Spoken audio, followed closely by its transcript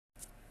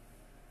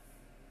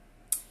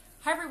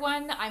Hi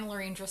everyone, I'm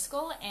Lorraine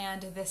Driscoll,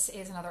 and this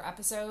is another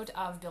episode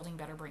of Building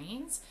Better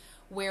Brains,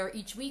 where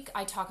each week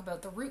I talk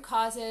about the root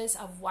causes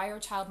of why our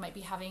child might be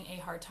having a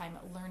hard time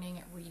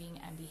learning, reading,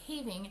 and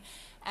behaving,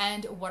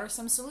 and what are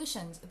some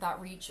solutions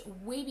that reach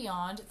way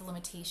beyond the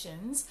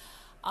limitations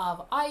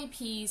of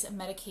IEPs,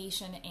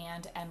 medication,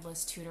 and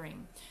endless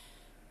tutoring.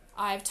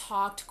 I've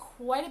talked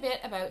quite a bit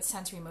about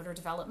sensory motor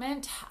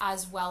development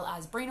as well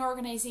as brain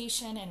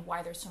organization and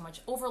why there's so much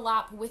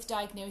overlap with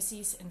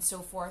diagnoses and so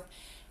forth.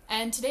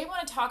 And today I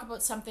want to talk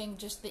about something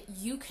just that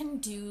you can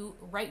do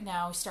right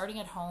now, starting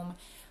at home,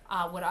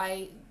 what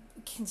I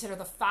consider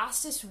the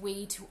fastest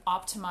way to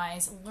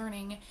optimize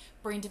learning,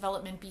 brain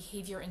development,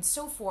 behavior, and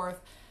so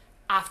forth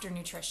after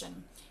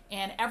nutrition.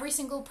 And every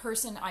single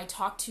person I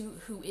talk to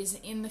who is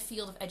in the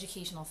field of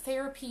educational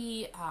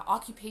therapy,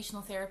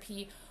 occupational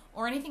therapy,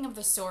 or anything of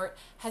the sort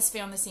has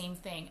found the same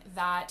thing,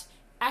 that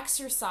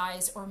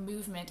exercise or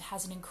movement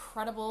has an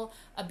incredible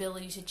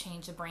ability to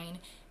change the brain.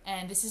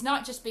 And this is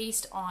not just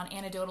based on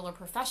anecdotal or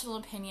professional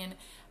opinion.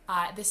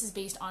 This is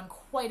based on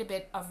quite a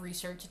bit of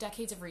research,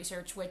 decades of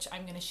research, which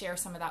I'm going to share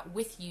some of that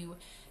with you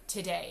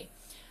today.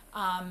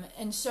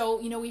 And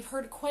so, we've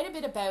heard quite a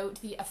bit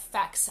about the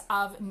effects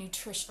of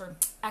nutrition or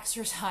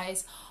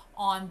exercise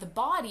on the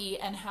body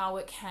and how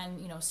it can,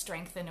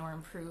 strengthen or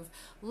improve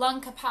lung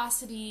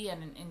capacity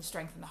and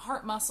strengthen the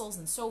heart muscles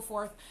and so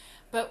forth.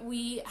 But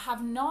we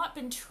have not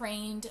been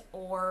trained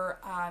or,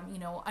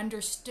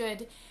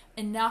 understood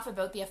enough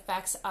about the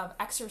effects of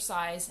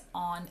exercise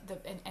on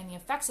and the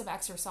effects of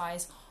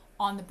exercise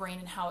on the brain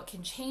and how it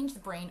can change the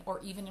brain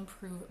or even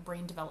improve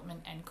brain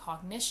development and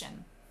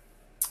cognition.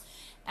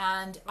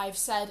 And I've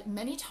said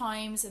many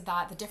times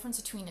that the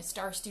difference between a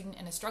STAR student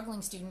and a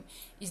struggling student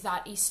is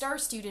that a STAR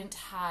student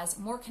has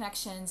more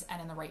connections and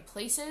in the right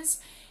places,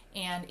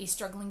 and a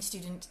struggling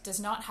student does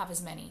not have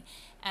as many.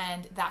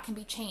 And that can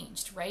be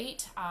changed,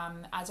 right?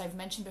 As I've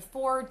mentioned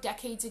before,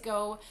 decades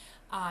ago,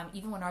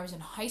 even when I was in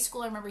high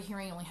school, I remember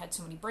hearing you only had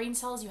so many brain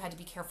cells. You had to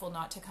be careful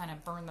not to kind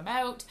of burn them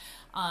out.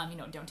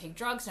 Don't take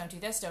drugs, don't do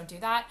this, don't do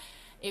that.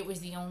 It was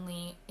the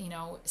only,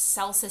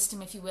 cell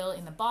system, if you will,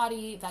 in the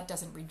body that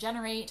doesn't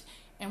regenerate.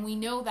 And we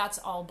know that's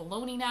all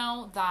baloney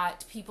now,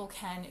 that people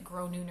can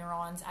grow new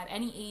neurons at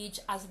any age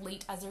as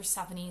late as their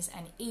 70s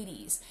and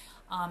 80s,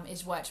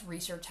 is what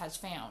research has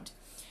found.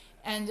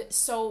 And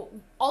so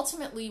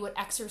ultimately what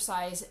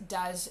exercise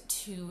does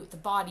to the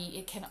body,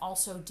 it can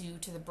also do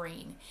to the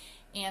brain.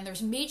 And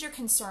there's major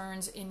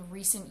concerns in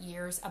recent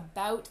years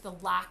about the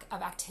lack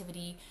of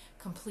activity,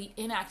 complete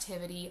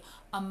inactivity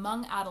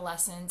among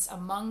adolescents,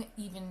 among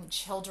even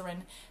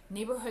children.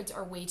 Neighborhoods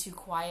are way too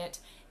quiet,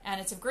 and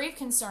it's of grave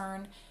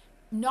concern.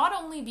 Not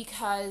only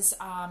because,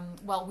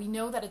 we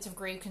know that it's of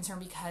grave concern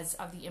because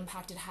of the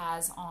impact it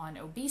has on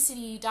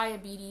obesity,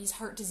 diabetes,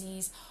 heart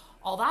disease,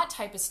 all that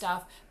type of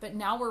stuff, but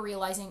now we're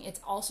realizing it's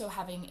also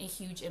having a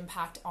huge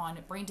impact on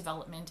brain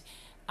development,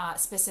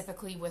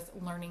 specifically with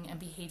learning and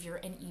behavior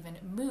and even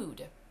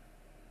mood.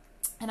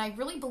 And I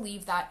really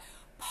believe that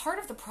part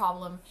of the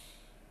problem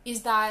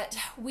is that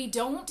we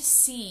don't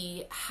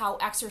see how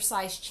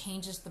exercise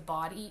changes the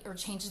body or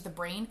changes the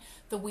brain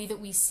the way that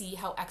we see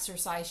how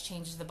exercise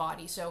changes the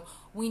body. So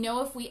we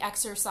know if we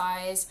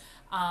exercise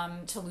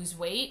to lose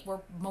weight,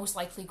 we're most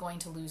likely going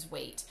to lose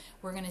weight.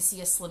 We're going to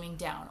see a slimming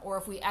down. Or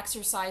if we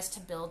exercise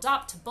to build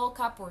up, to bulk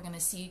up, we're going to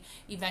see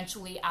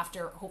eventually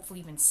after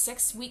hopefully even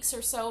 6 weeks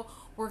or so,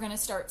 we're going to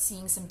start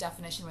seeing some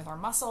definition with our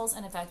muscles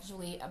and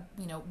eventually,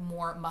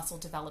 more muscle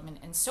development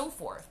and so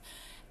forth.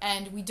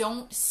 And we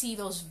don't see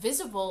those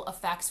visible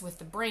effects with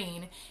the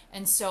brain.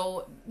 And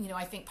so,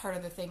 I think part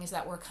of the thing is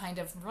that we're kind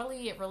of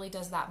it really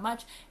does that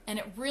much. And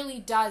it really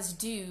does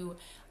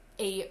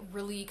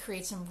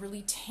create some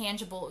really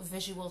tangible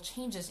visual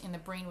changes in the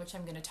brain, which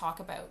I'm going to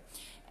talk about.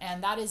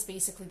 And that is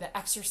basically that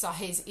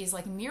exercise is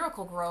like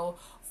Miracle-Gro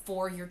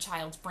for your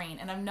child's brain.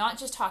 And I'm not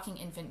just talking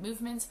infant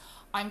movements.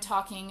 I'm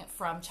talking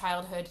from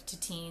childhood to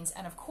teens.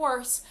 And of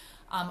course,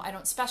 I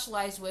don't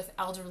specialize with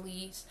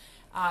elderly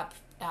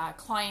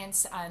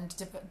clients and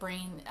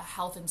brain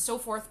health and so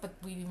forth, but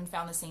we've even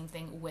found the same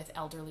thing with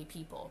elderly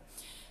people.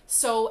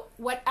 So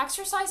what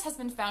exercise has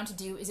been found to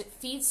do is it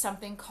feeds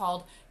something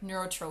called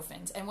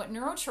neurotrophins. And what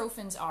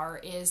neurotrophins are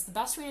is, the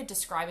best way to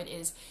describe it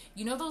is,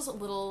 those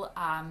little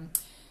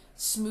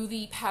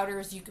smoothie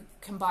powders you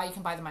can buy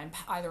them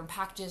either in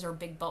packages or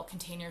big bulk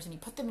containers, and you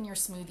put them in your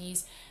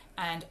smoothies.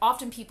 And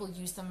often people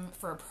use them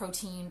for a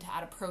protein, to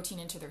add a protein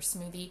into their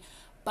smoothie.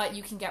 But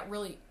you can get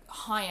really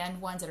high-end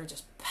ones that are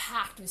just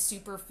packed with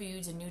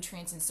superfoods and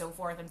nutrients and so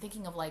forth. I'm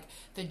thinking of like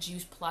the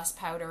Juice Plus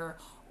powder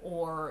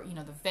or,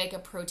 the Vega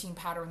protein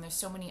powder, and there's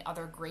so many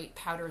other great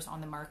powders on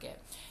the market.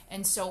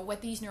 And so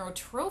what these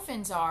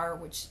neurotrophins are,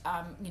 which,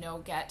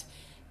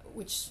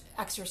 which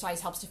exercise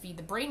helps to feed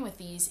the brain with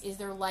these, is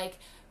they're like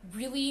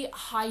really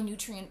high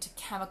nutrient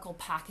chemical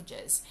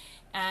packages.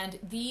 And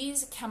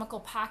these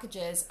chemical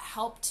packages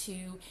help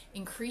to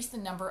increase the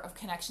number of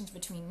connections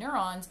between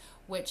neurons,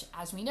 which,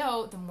 as we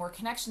know, the more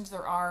connections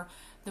there are,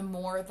 the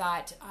more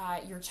that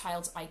your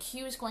child's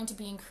IQ is going to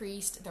be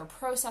increased, their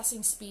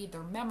processing speed,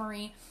 their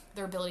memory,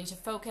 their ability to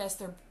focus,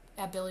 their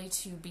ability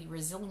to be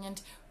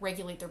resilient,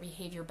 regulate their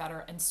behavior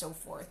better, and so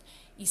forth.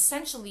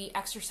 Essentially,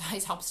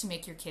 exercise helps to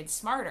make your kids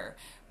smarter,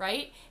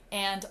 right?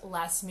 And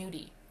less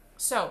moody.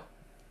 So,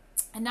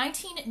 a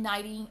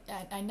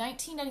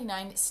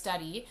 1999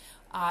 study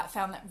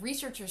found that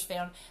researchers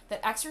found that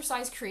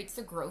exercise creates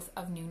the growth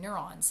of new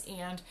neurons.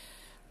 And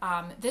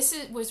this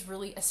was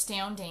really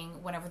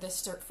astounding whenever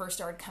this first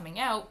started coming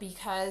out,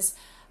 because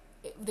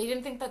they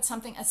didn't think that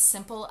something as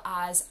simple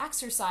as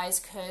exercise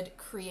could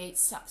create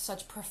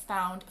such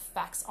profound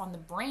effects on the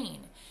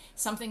brain.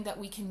 Something that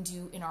we can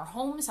do in our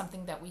home,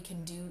 something that we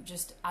can do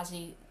just as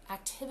a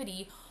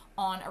activity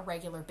on a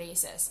regular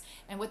basis.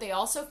 And what they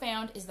also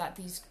found is that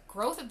these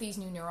growth of these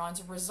new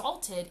neurons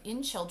resulted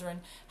in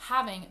children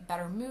having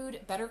better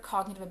mood, better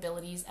cognitive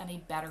abilities, and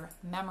a better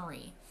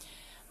memory.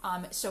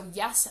 So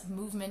yes,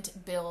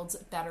 movement builds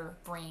better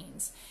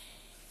brains.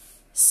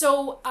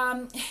 So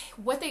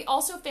what they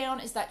also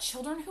found is that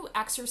children who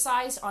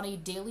exercise on a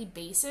daily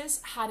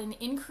basis had an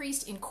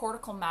increase in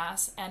cortical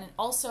mass, and it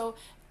also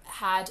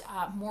had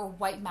more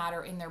white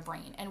matter in their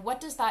brain. And what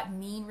does that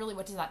mean really?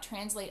 What does that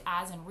translate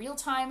as in real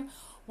time?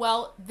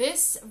 Well,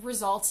 this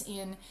results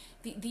in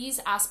these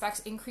aspects,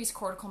 increased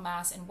cortical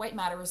mass and white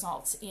matter,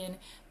 results in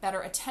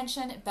better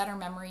attention, better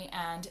memory,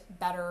 and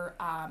better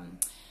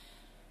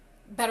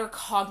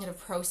cognitive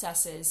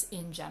processes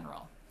in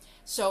general.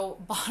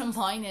 So bottom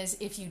line is,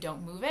 if you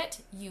don't move it,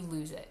 you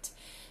lose it.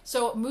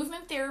 So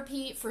movement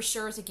therapy for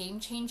sure is a game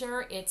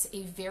changer. It's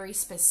a very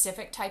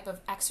specific type of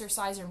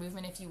exercise or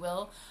movement, if you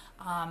will,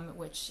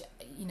 which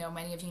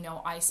many of you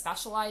know I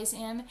specialize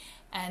in,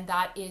 and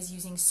that is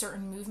using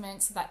certain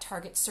movements that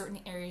target certain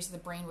areas of the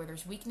brain where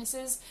there's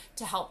weaknesses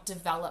to help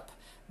develop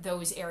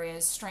those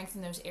areas,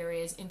 strengthen those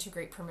areas,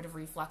 integrate primitive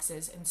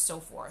reflexes, and so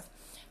forth.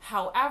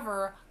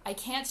 However, I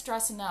can't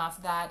stress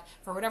enough that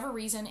for whatever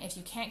reason, if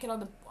you can't get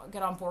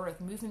on board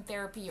with movement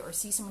therapy or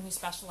see someone who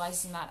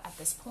specializes in that at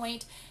this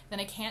point,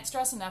 then I can't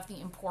stress enough the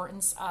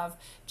importance of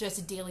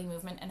just daily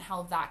movement and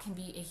how that can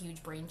be a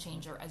huge brain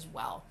changer as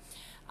well.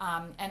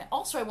 And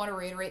also I want to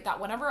reiterate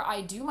that whenever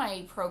I do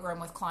my program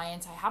with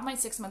clients, I have my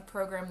 6-month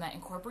program that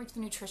incorporates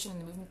the nutrition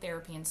and the movement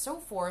therapy and so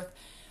forth.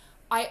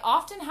 I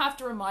often have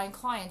to remind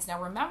clients,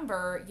 now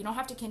remember, you don't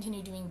have to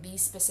continue doing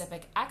these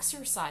specific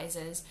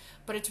exercises,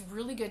 but it's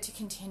really good to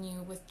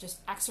continue with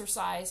just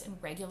exercise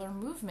and regular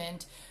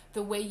movement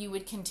the way you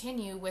would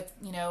continue with,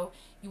 you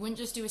wouldn't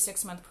just do a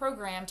 6-month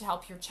program to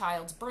help your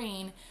child's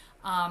brain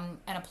and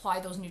apply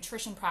those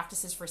nutrition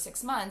practices for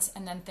 6 months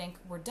and then think,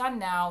 we're done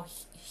now,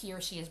 he or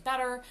she is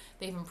better,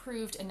 they've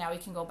improved, and now we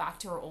can go back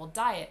to our old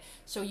diet.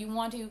 So you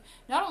want to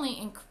not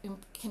only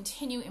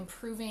continue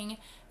improving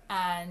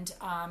and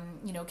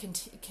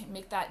can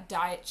make that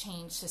diet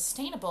change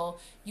sustainable,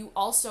 you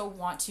also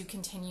want to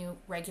continue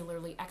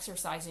regularly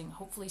exercising,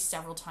 hopefully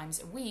several times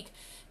a week,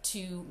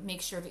 to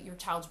make sure that your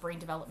child's brain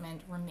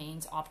development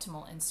remains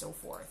optimal and so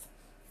forth.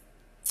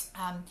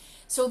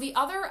 So the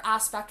other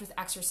aspect with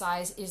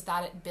exercise is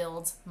that it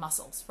builds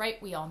muscles,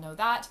 right? We all know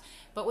that.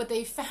 But what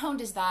they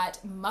found is that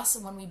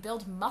when we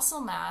build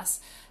muscle mass,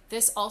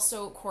 this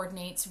also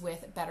coordinates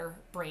with better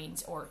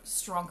brains or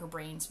stronger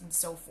brains and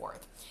so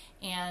forth.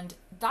 And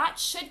that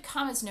should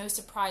come as no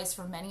surprise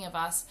for many of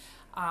us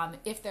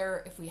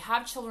if we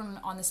have children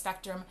on the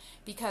spectrum,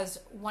 because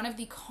one of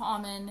the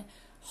common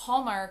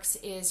hallmarks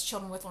is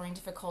children with learning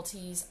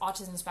difficulties,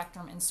 autism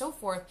spectrum, and so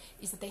forth,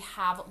 is that they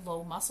have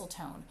low muscle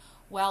tone.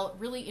 Well,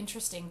 really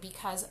interesting,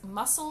 because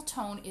muscle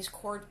tone is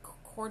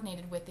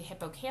coordinated with the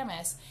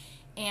hippocampus,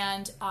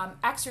 and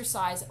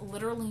exercise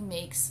literally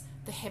makes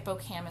the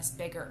hippocampus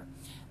bigger.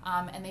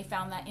 And they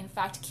found that, in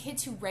fact,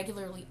 kids who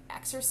regularly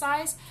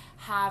exercise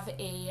have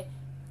a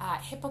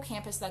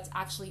hippocampus that's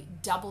actually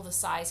double the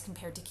size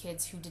compared to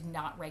kids who did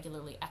not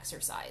regularly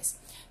exercise.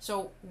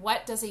 So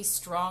what does a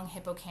strong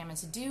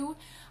hippocampus do?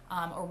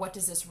 Or what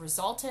does this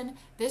result in?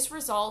 This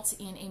results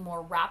in a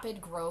more rapid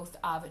growth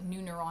of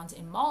new neurons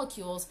and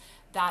molecules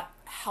that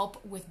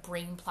help with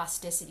brain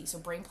plasticity. So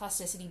brain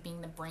plasticity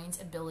being the brain's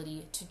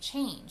ability to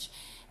change.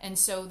 And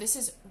so this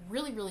is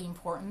really, really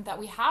important that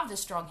we have this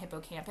strong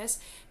hippocampus,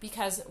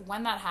 because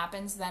when that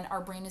happens, then our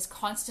brain is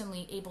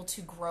constantly able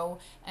to grow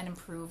and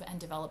improve and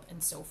develop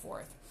and so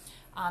forth.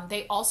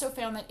 They also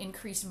found that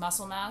increased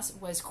muscle mass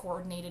was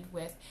coordinated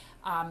with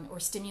or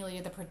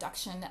stimulated the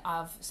production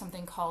of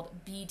something called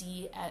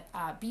BDNF.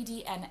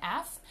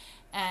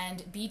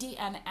 And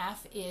BDNF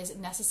is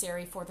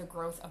necessary for the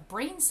growth of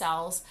brain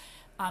cells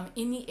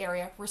in the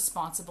area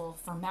responsible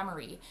for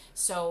memory.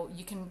 So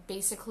you can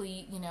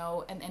basically,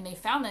 and they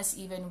found this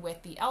even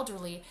with the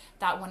elderly,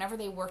 that whenever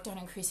they worked on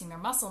increasing their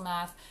muscle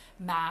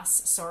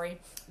mass,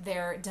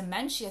 their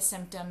dementia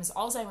symptoms,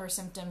 Alzheimer's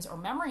symptoms, or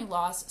memory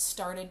loss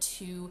started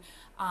to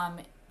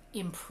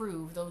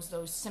improve.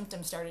 Those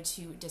symptoms started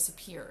to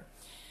disappear.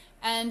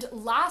 And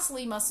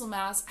lastly, muscle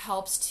mass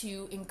helps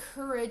to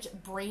encourage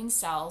brain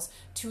cells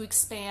to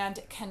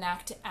expand,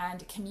 connect,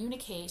 and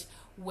communicate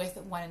with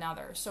one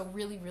another. So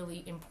really,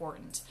 really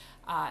important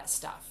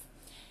stuff.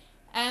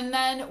 And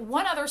then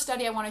one other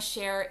study I want to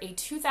share, a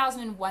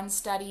 2001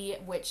 study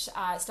which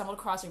stumbled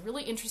across a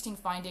really interesting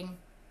finding,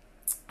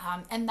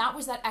 And that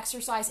was that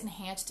exercise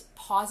enhanced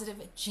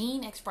positive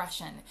gene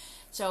expression.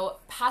 So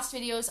past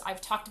videos,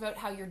 I've talked about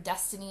how your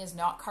destiny is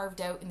not carved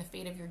out in the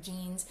fate of your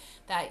genes,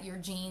 that your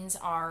genes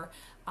are,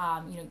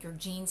 your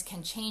genes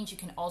can change. You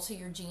can alter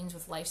your genes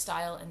with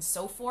lifestyle and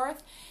so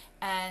forth.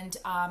 And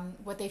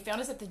what they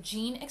found is that the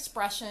gene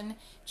expression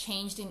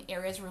changed in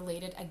areas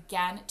related,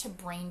 again, to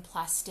brain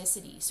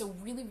plasticity. So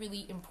really,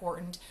 really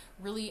important,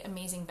 really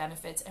amazing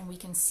benefits. And we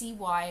can see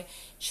why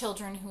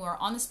children who are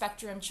on the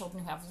spectrum,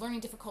 children who have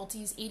learning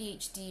difficulties,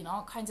 ADHD, and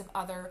all kinds of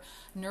other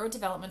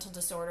neurodevelopmental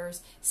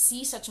disorders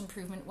see such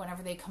improvement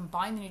whenever they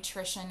combine the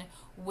nutrition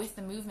with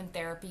the movement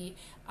therapy.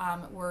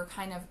 We're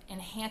kind of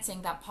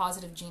enhancing that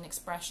positive gene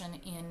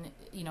expression in,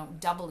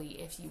 doubly,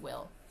 if you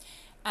will.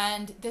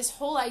 And this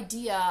whole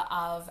idea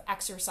of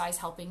exercise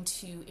helping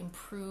to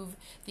improve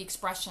the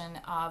expression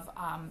of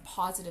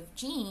positive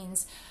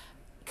genes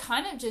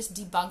kind of just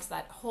debunks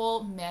that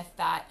whole myth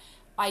that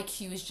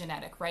IQ is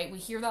genetic, right? We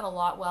hear that a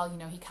lot. Well,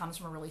 he comes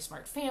from a really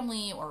smart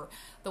family, or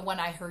the one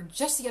I heard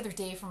just the other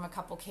day from a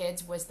couple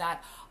kids was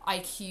that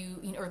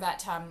IQ, or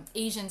that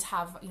Asians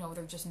have,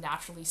 they're just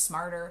naturally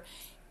smarter.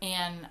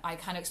 And I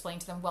kind of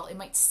explained to them, well, it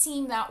might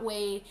seem that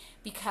way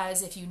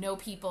because if you know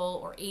people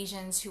or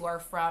Asians who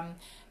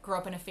grow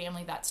up in a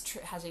family that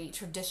has a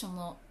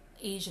traditional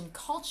Asian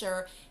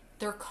culture,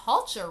 their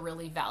culture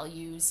really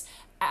values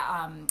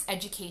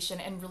education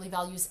and really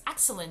values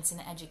excellence in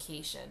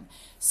education.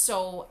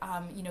 So,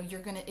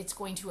 it's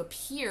going to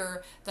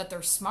appear that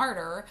they're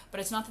smarter, but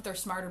it's not that they're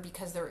smarter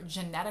because they're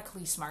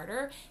genetically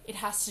smarter. It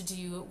has to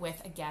do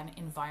with, again,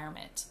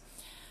 environment.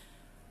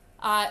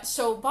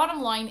 So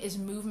bottom line is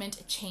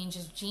movement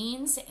changes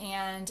genes,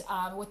 and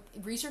what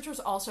researchers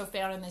also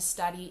found in this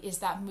study is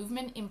that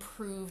movement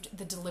improved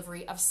the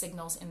delivery of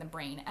signals in the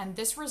brain, and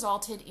this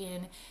resulted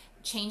in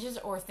changes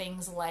or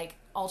things like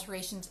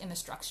alterations in the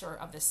structure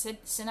of the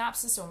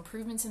synapses, so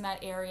improvements in that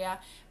area,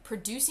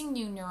 producing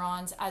new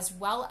neurons, as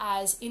well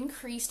as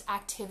increased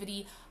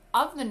activity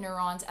of the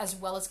neurons, as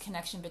well as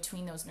connection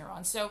between those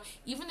neurons. So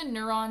even the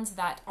neurons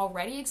that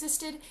already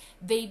existed,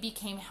 they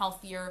became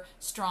healthier,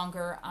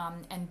 stronger,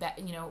 and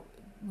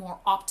more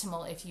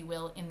optimal, if you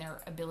will, in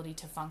their ability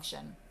to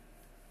function.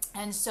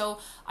 And so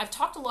I've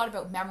talked a lot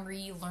about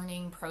memory,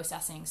 learning,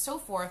 processing, so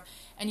forth,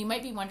 and you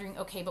might be wondering,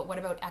 okay, but what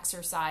about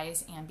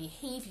exercise and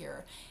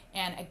behavior?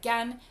 And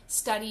again,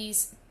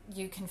 studies,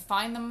 you can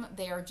find them.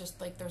 They are just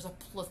like, there's a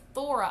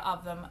plethora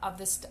of them,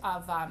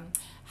 of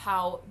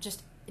how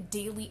just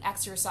daily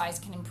exercise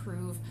can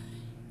improve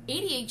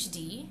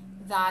ADHD,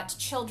 that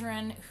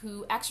children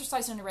who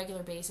exercised on a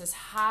regular basis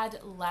had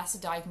less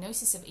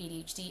diagnosis of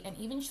ADHD, and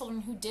even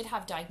children who did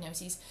have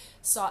diagnoses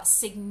saw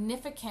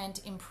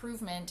significant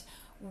improvement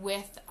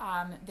with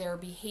their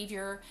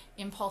behavior,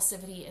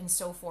 impulsivity, and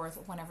so forth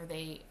whenever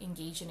they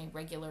engage in a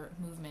regular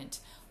movement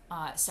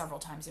several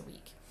times a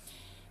week.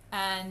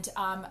 And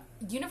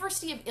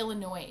University of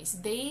Illinois,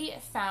 they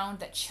found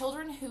that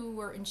children who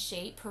were in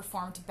shape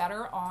performed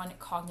better on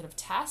cognitive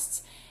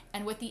tests.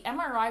 And what the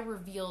MRI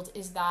revealed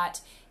is that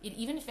it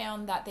even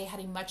found that they had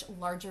a much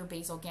larger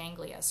basal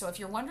ganglia. So if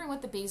you're wondering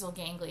what the basal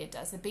ganglia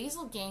does, the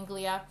basal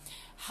ganglia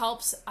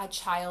helps a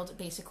child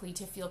basically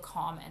to feel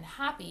calm and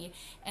happy.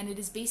 And it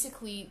is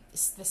basically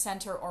the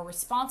center or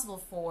responsible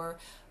for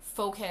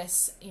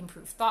focus,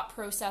 improved thought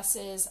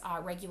processes,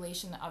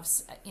 regulation of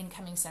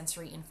incoming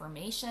sensory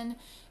information.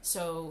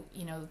 So,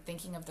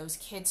 thinking of those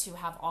kids who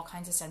have all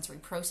kinds of sensory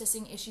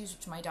processing issues,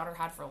 which my daughter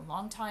had for a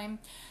long time,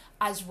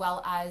 as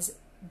well as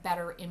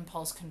better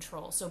impulse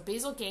control. So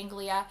basal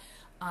ganglia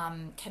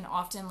can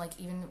often, like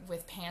even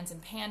with pans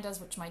and pandas,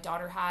 which my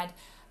daughter had,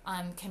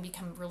 can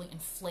become really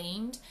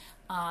inflamed.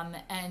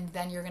 And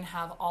then you're going to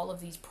have all of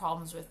these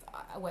problems with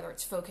whether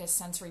it's focus,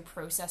 sensory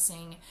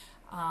processing,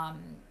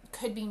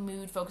 could be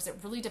mood, focus. It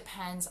really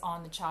depends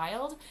on the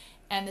child.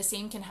 And the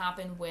same can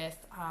happen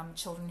with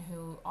children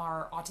who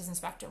are autism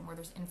spectrum, where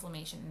there's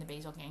inflammation in the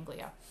basal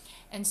ganglia.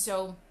 And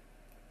so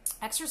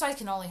exercise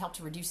can only help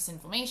to reduce this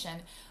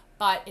inflammation,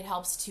 but it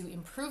helps to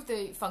improve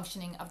the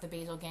functioning of the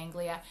basal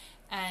ganglia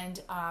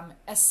and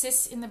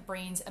assists in the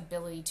brain's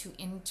ability to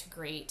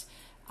integrate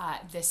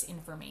this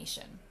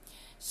information.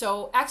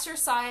 So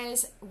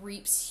exercise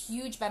reaps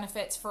huge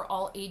benefits for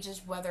all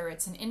ages, whether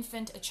it's an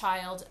infant, a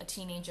child, a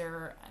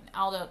teenager,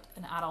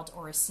 an adult,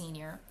 or a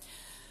senior.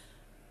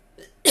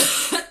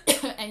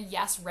 And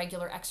yes,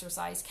 regular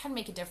exercise can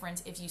make a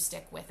difference if you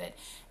stick with it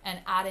and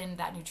add in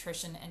that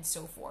nutrition and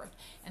so forth.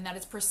 And that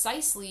is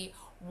precisely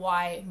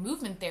why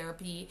movement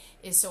therapy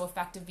is so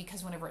effective,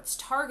 because whenever it's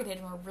targeted,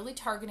 and we're really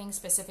targeting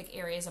specific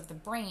areas of the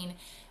brain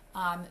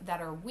that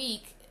are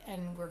weak,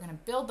 and we're going to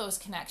build those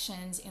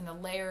connections in the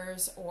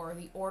layers or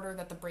the order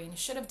that the brain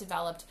should have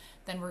developed,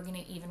 then we're going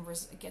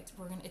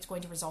to it's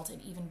going to result in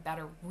even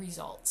better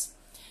results.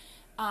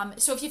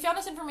 So if you found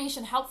this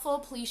information helpful,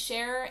 please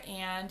share.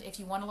 And if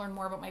you want to learn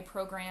more about my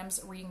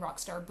programs, Reading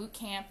Rockstar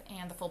Bootcamp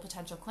and the Full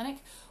Potential Clinic,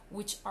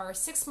 which are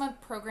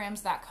 6-month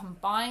programs that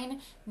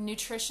combine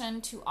nutrition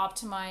to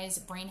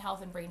optimize brain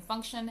health and brain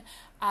function,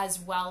 as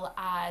well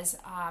as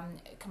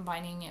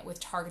combining it with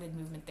targeted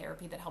movement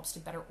therapy that helps to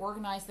better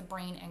organize the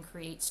brain and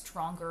create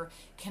stronger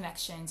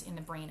connections in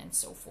the brain and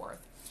so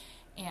forth.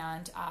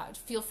 And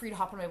feel free to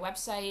hop on my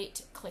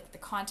website, click the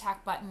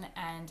contact button,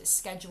 and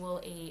schedule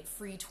a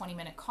free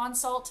 20-minute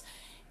consult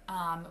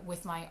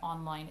with my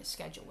online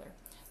scheduler.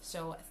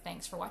 So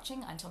thanks for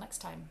watching. Until next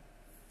time.